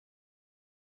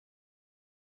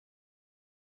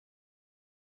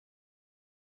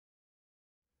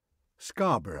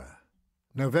Scarborough,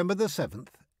 November the 7th,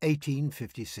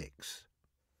 1856.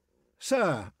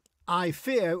 Sir, I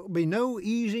fear it will be no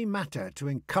easy matter to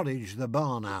encourage the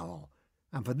barn owl,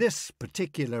 and for this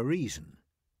particular reason.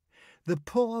 The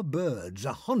poor birds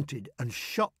are hunted and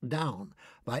shot down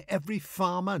by every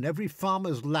farmer and every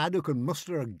farmer's lad who can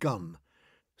muster a gun,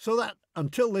 so that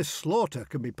until this slaughter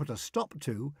can be put a stop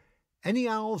to, any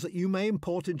owls that you may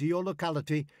import into your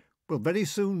locality will very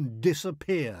soon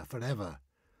disappear forever.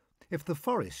 If the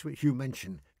forest which you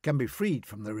mention can be freed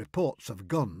from the reports of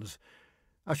guns,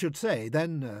 I should say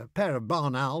then a pair of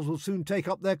barn owls will soon take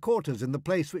up their quarters in the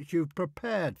place which you've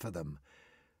prepared for them.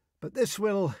 But this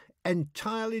will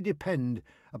entirely depend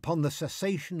upon the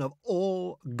cessation of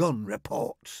all gun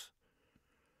reports.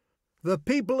 The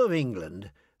people of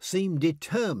England seem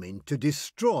determined to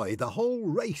destroy the whole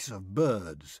race of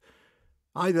birds,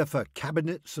 either for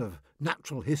cabinets of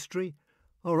natural history,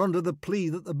 or under the plea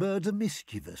that the birds are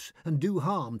mischievous and do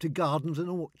harm to gardens and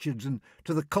orchards and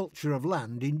to the culture of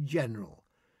land in general.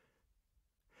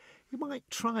 You might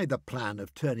try the plan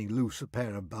of turning loose a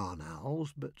pair of barn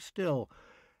owls, but still,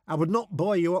 I would not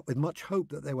buoy you up with much hope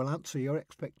that they will answer your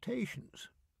expectations.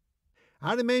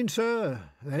 I remain, sir,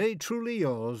 very truly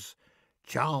yours,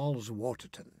 Charles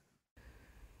Waterton.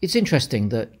 It's interesting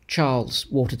that Charles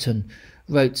Waterton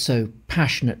wrote so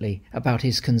passionately about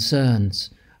his concerns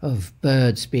of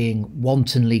birds being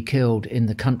wantonly killed in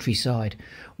the countryside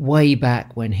way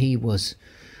back when he was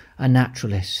a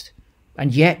naturalist.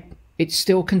 And yet it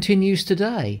still continues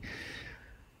today.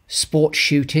 Sport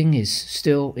shooting is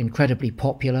still incredibly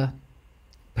popular.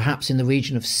 Perhaps in the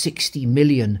region of 60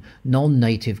 million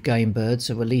non-native game birds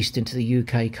are released into the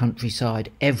UK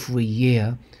countryside every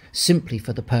year simply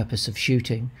for the purpose of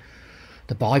shooting.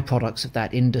 The byproducts of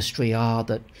that industry are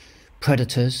that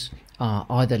predators are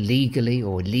either legally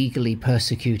or illegally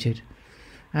persecuted,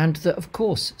 and that of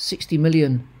course 60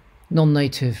 million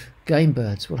non-native game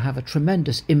birds will have a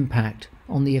tremendous impact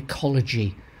on the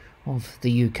ecology of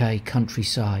the UK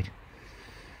countryside.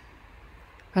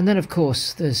 And then of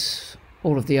course there's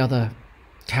all of the other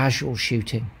casual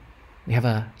shooting. We have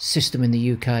a system in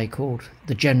the UK called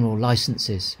the general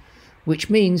licenses, which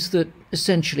means that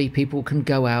essentially people can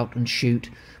go out and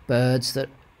shoot birds that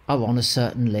are on a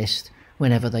certain list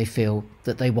whenever they feel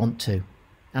that they want to.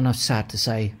 And I'm sad to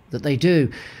say that they do.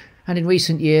 And in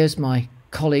recent years, my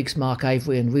colleagues Mark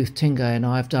Avery and Ruth Tingay and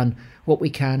I have done what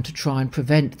we can to try and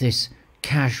prevent this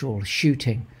casual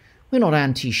shooting. We're not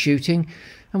anti-shooting,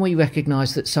 and we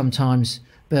recognise that sometimes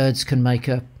birds can make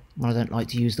well, I don't like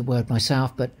to use the word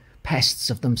myself, but pests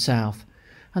of themselves,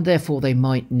 and therefore they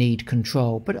might need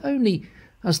control, but only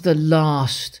as the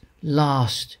last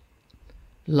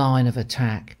line of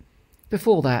attack.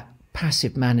 Before that,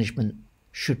 passive management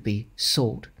should be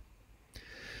sought.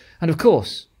 And of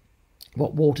course,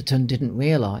 what Waterton didn't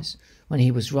realise when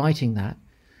he was writing that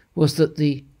was that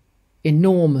the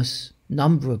enormous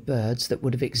number of birds that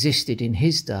would have existed in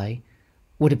his day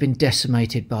would have been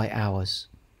decimated by ours,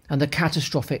 and the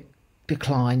catastrophic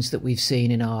declines that we've seen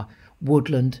in our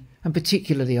woodland and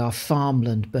particularly our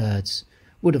farmland birds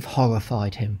would have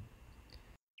horrified him.